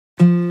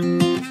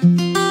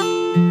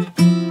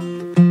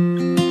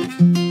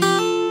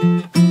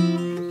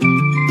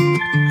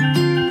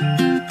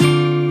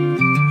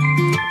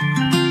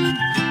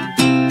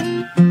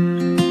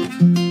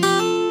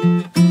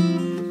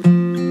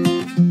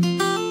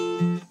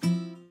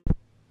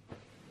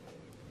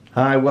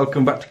Hi,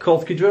 welcome back to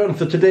Quadcopter Drone.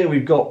 So today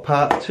we've got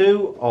part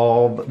 2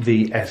 of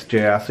the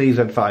SJRC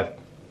Z5.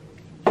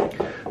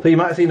 So you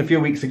might have seen a few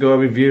weeks ago I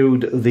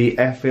reviewed the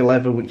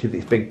F11, which is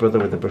its big brother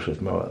with the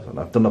brushless motors, and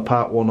I've done a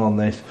part 1 on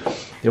this,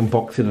 the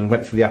unboxing, and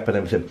went through the app and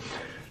everything.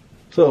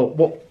 So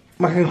what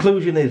my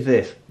conclusion is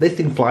this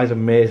thing flies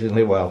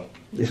amazingly well.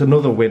 It's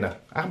another winner,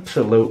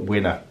 absolute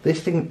winner. This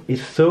thing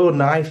is so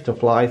nice to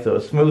fly, so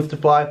smooth to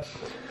fly.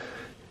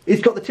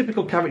 It's got the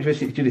typical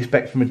characteristics you'd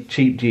expect from a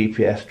cheap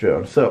GPS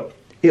drone. So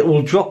it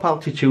will drop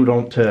altitude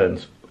on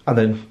turns and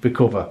then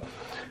recover.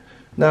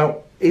 Now,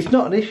 it's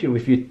not an issue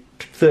if you're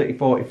 30,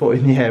 40 foot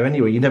in the air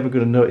anyway. You're never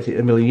going to notice it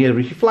in a million years. But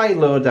if you're flying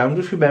low down,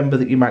 just remember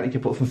that you might need to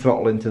put some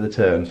throttle into the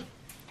turns.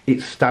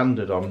 It's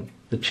standard on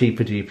the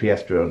cheaper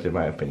GPS drones, in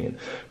my opinion.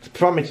 The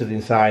parameters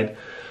inside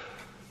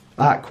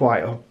aren't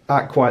quite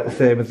the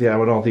same as they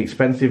are on all the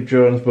expensive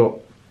drones, but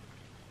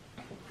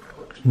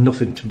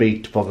nothing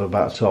to bother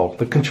about at all.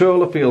 The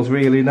controller feels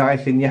really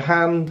nice in your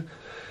hand.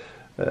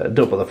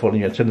 Don't bother phoning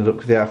you and turning it up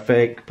because they are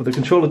fake, but the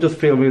controller does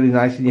feel really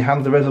nice in your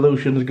hand. The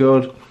resolution is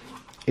good.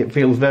 It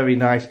feels very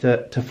nice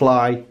to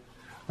fly,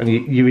 and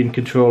you're in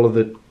control of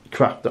the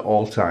craft at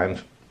all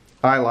times.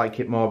 I like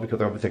it more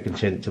because obviously I can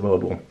change it to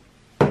mode 1.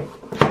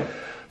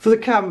 So the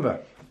camera.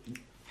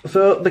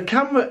 So the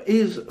camera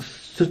is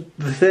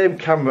the same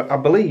camera, I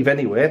believe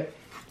anyway.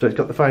 So it's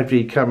got the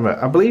 5G camera.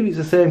 I believe it's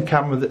the same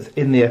camera that's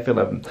in the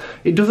F11.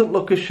 It doesn't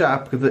look as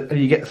sharp because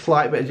you get a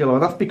slight bit of yellow,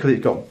 and that's because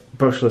it's got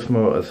brushless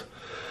motors.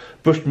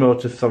 Brushed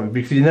motors, sorry,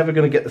 because you're never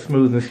going to get the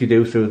smoothness you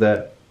do through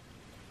the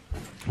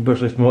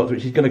brushless motors,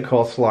 which is going to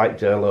cause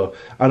slight yellow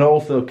and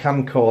also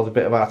can cause a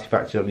bit of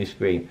artifact on your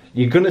screen.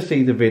 You're going to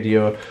see the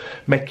video,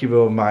 make your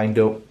own mind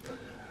up.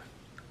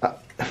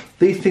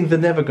 These things are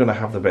never going to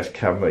have the best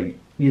camera.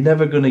 You're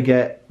never going to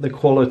get the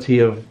quality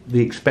of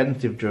the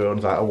expensive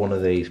drones out of one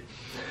of these.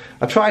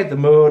 I tried the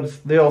modes,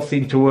 they all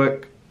seem to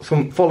work.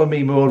 Some follow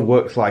me mode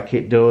works like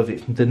it does.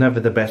 They're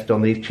never the best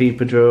on these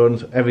cheaper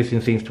drones.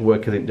 Everything seems to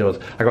work as it does.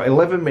 I got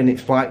 11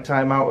 minutes flight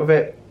time out of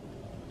it.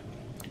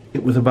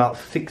 It was about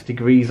 6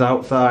 degrees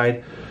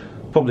outside.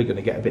 Probably going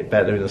to get a bit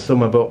better in the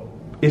summer, but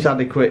it's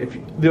adequate.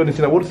 The only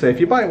thing I would say, if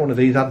you buy one of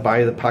these, I'd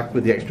buy the pack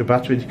with the extra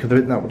batteries, because there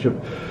isn't that much of.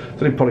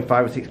 It's only probably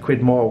 5 or 6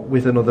 quid more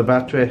with another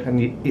battery,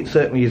 and it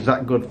certainly is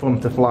that good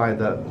fun to fly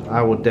that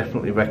I would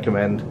definitely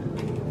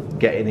recommend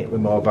getting it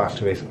with more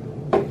batteries.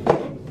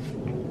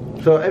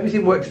 So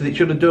everything works as it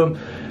should have done.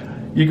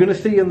 You're going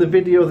to see on the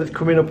video that's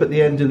coming up at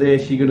the end of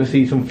this, you're going to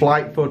see some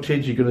flight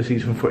footage, you're going to see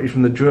some footage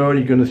from the drone,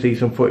 you're going to see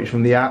some footage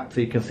from the app,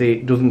 so you can see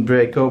it doesn't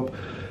break up.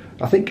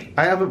 I think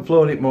I haven't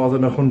flown it more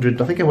than 100,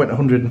 I think I went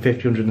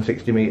 150,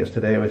 160 metres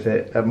today with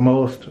it at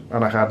most,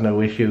 and I had no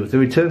issues. The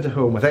return to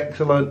home was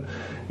excellent.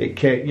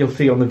 You'll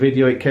see on the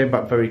video it came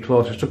back very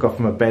close. I took off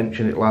from a bench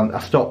and it landed.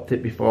 I stopped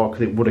it before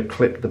because it would have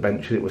clipped the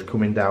bench as it was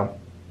coming down,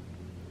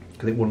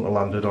 because it wouldn't have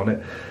landed on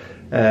it.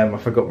 I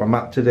forgot my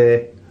mat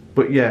today,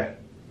 but yeah,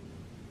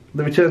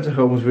 the return to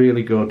home was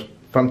really good,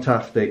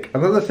 fantastic.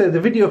 And as I said,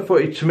 the video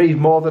footage to me is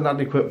more than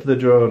adequate for the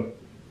drone.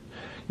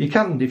 You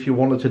can, if you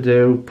wanted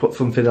to put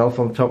something else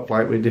on top,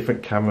 like with a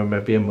different camera,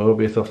 maybe a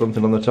Mobius or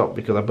something on the top,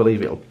 because I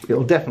believe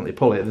it'll definitely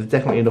pull it. There's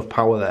definitely enough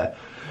power there.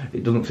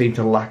 It doesn't seem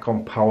to lack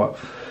on power.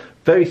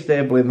 Very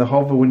stable in the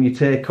hover when you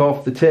take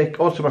off. The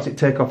automatic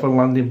takeoff and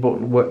landing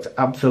button works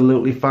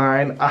absolutely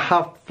fine. I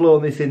have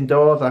flown this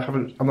indoors.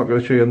 I'm not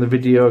going to show you on the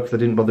video because I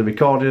didn't bother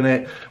recording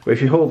it. But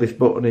if you hold this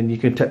button in, you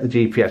can take the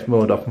GPS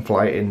mode off and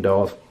fly it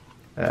indoors.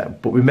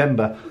 But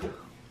remember,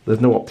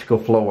 there's no optical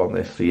flow on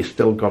this, so you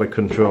still got to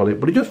control it.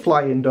 But it does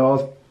fly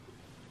indoors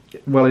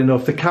well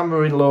enough. The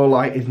camera in low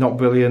light is not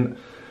brilliant,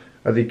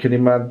 as you can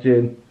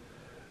imagine.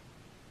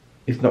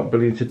 It's not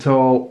brilliant at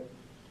all.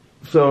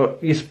 So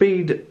your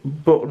speed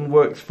button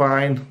works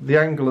fine. The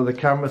angle of the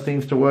camera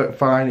seems to work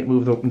fine. It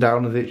moves up and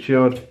down as it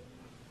should.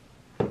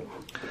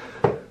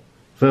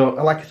 So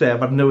like I say,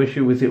 I've had no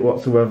issue with it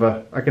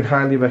whatsoever. I can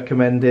highly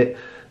recommend it.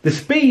 The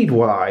speed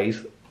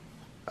wise,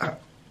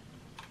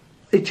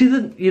 it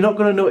isn't, you're not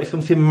going to notice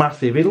something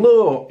massive. In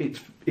low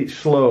it's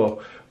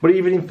slow, but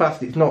even in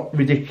fast it's not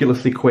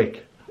ridiculously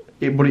quick.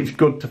 But it's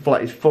good to fly,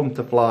 it's fun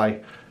to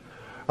fly.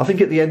 I think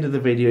at the end of the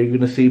video you're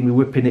going to see me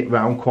whipping it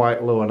round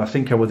quite low, and I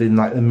think I was in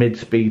like the mid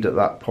speed at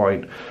that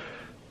point.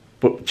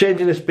 But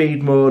changing the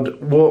speed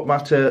mode won't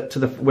matter to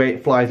the way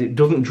it flies. It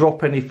doesn't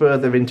drop any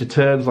further into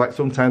turns like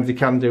sometimes you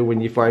can do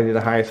when you're flying at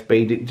a higher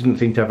speed. It doesn't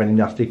seem to have any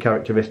nasty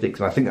characteristics,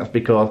 and I think that's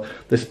because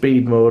the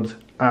speed modes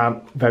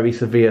aren't very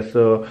severe,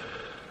 so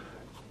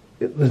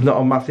there's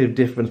not a massive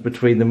difference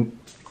between them.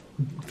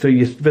 So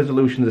your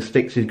resolution of the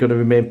sticks is going to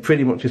remain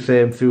pretty much the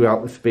same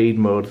throughout the speed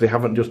modes. They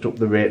haven't just upped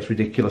the rates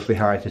ridiculously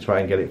high to try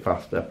and get it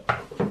faster.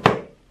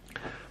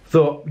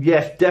 So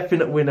yes,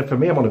 definite winner for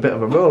me. I'm on a bit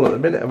of a roll at the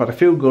minute. I've had a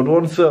few good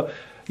ones. So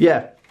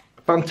yeah,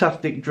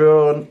 fantastic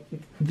drone.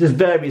 There's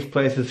various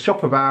places.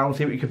 Shop around,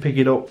 see what you can pick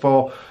it up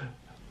for.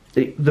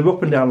 They're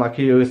up and down like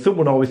here.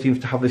 Someone always seems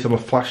to have this on a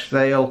flash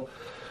sale.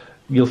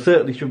 You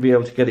certainly should be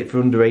able to get it for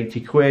under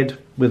 80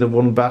 quid with a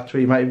 1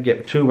 battery. You might even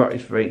get 2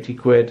 batteries for 80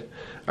 quid.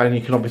 And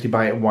you can obviously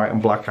buy it in white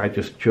and black. I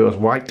just chose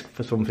white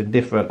for something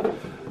different.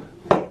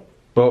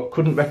 but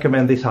couldn't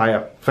recommend this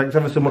higher. Thanks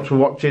ever so much for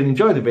watching.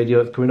 Enjoy the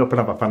video that's coming up and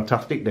have a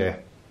fantastic day.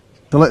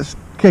 So let's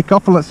kick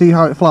off and let's see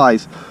how it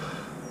flies.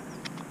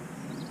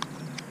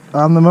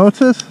 Arm the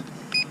motors.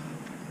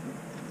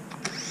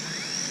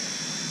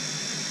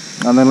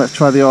 And then let's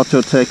try the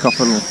auto takeoff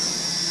and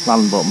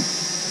land button.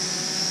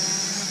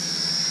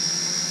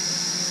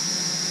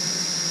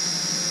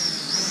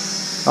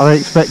 As I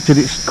expected,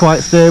 it's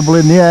quite stable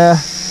in the air,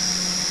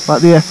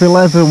 like the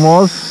F11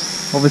 was.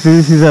 Obviously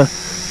this is a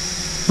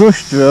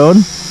brush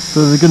drone,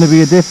 so there's going to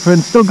be a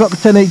difference. Still got the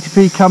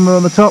 1080p camera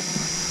on the top,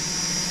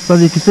 so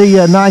as you can see,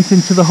 nice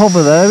into the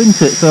hover there,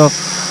 isn't it? So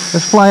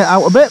let's fly it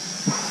out a bit.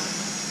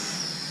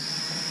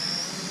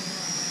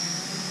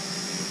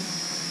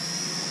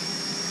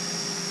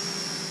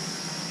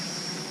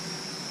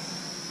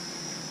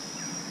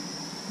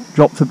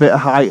 Dropped a bit of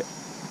height.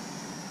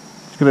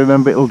 Just got to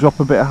remember it'll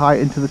drop a bit of height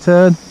into the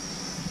turn.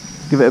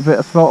 Give it a bit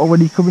of throttle when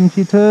you come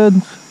into your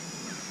turns.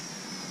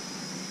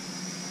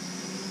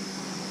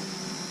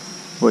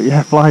 But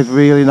yeah, flies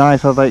really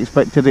nice as I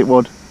expected it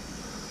would.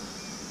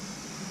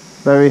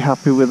 Very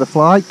happy with the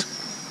flight.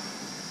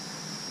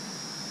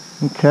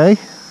 Okay,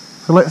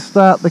 so let's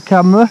start the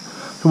camera.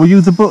 So we'll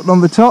use the button on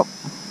the top.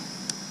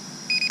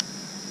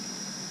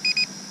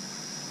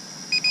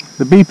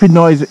 The beeping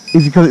noise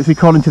is because it's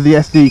recording to the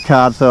SD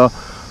card, so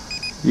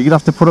you're going to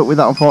have to put up with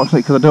that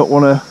unfortunately, because I don't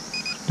want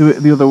to do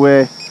it the other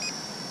way.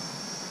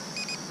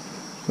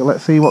 So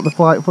let's see what the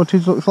flight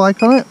footage looks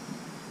like on it.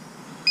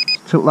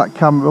 Tilt that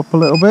camera up a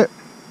little bit.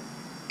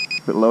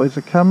 A bit low is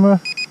the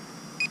camera.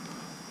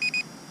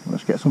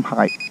 Let's get some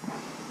height.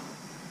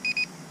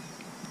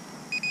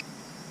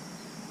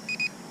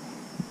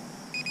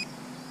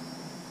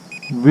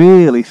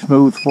 Really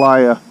smooth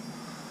flyer.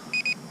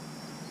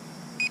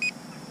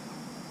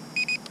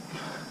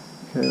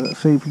 Okay, let's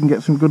see if we can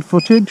get some good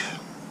footage.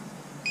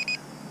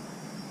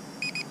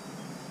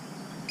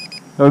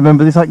 Now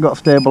remember, this ain't got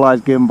a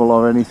stabilised gimbal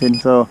or anything,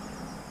 so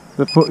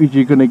the footage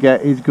you're going to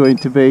get is going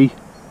to be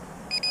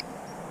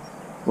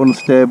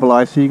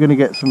unstabilised, so you're going to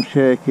get some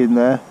shake in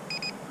there.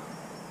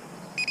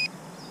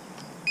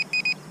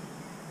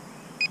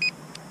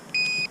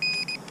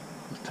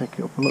 Let's take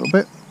it up a little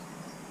bit.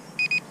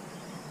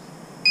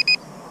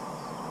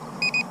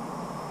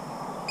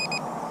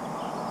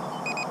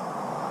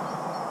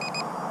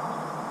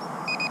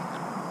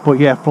 But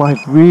yeah, flies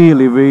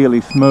really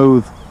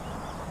smooth.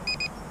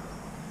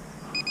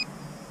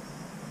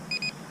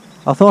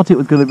 I thought it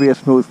was going to be a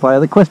smooth flyer.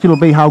 The question will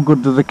be, how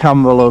good does the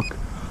camera look?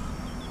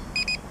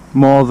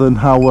 More than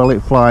how well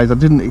it flies. I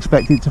didn't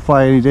expect it to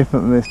fly any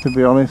different than this, to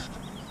be honest.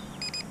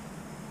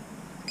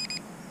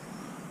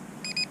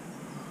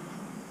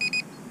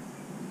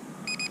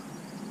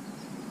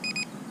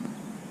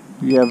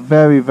 Yeah,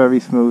 very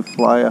smooth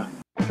flyer.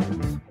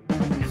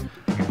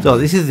 So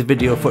this is the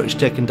video footage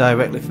taken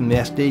directly from the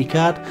SD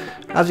card.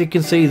 As you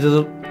can see,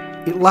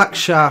 it lacks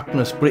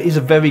sharpness, but it is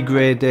a very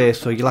grey day,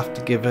 so you'll have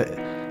to give it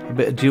a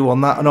bit of due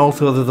on that. And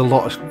also there's a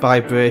lot of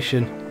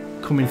vibration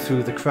coming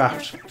through the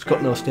craft. It's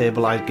got no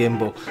stabilised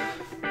gimbal,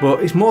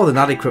 but it's more than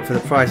adequate for the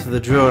price of the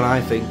drone,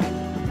 I think.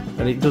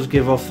 And it does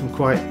give off some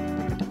quite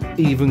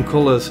even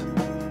colours.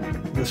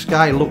 The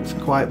sky looks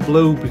quite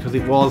blue because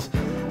it was,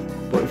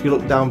 but if you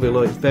look down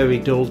below, it's very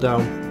dull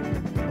down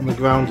on the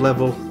ground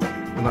level.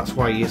 And that's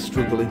why you're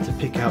struggling to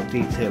pick out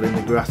detail in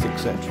the grass,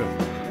 etc.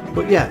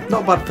 But yeah,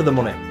 not bad for the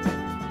money.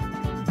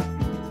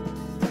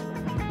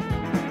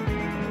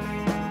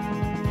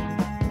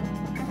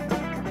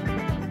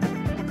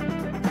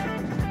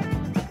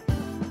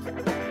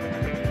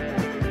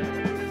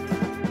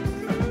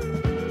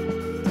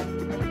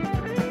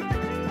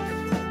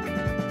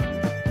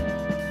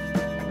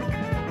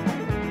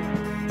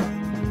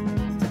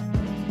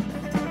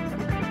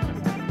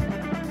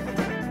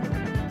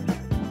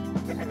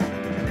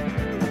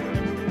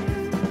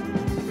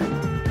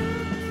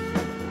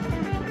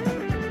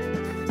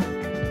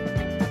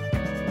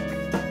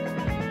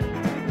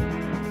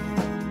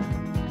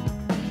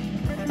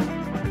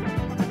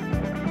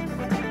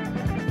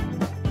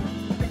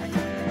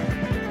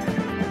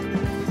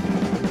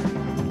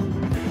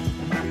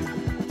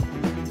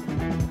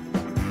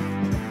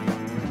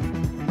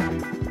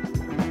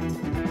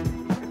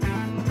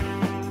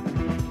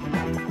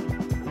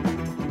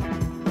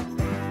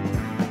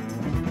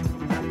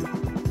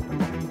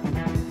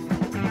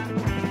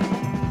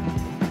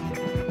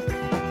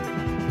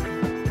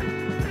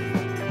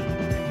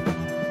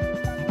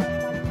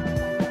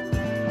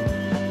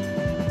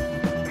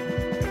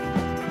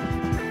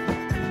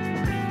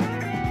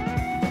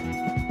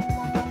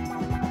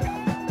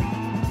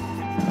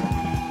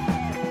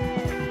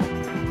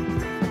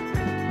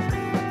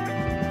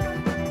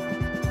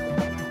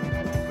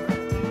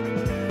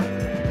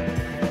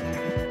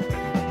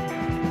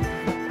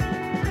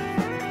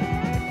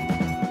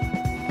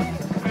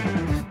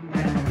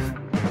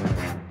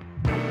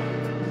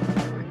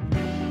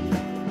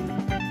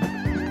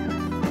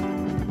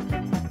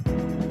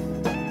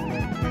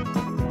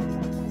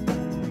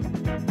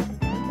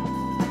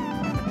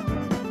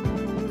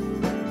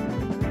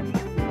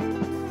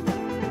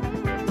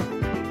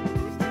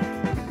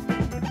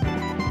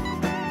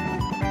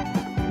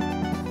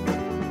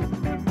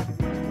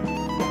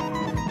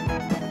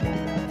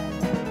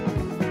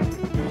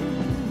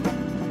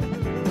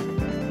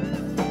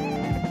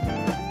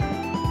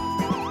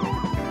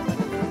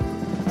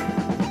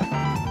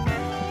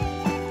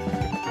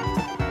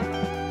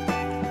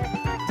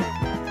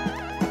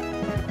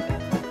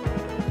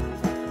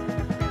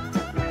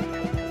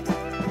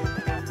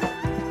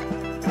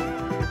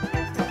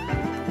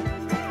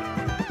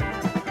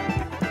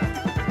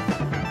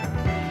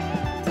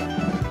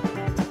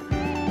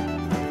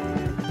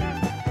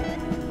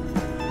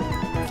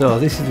 So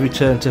this is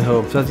return to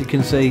home. So as you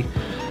can see,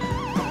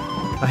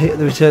 I hit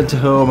the return to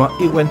home,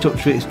 it went up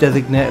to its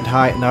designated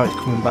height, now it's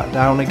coming back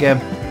down again.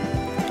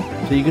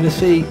 So you're going to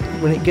see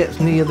when it gets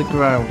near the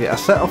ground, I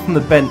set off from the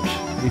bench,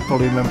 you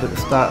probably remember at the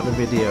start of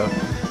the video,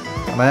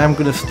 and I am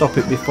going to stop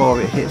it before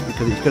it hits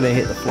because it's going to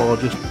hit the floor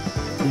just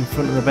in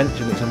front of the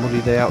bench and it's a muddy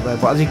day out there.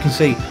 But as you can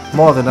see,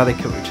 more than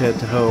adequate return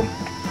to home.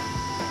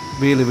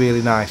 Really,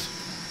 really nice.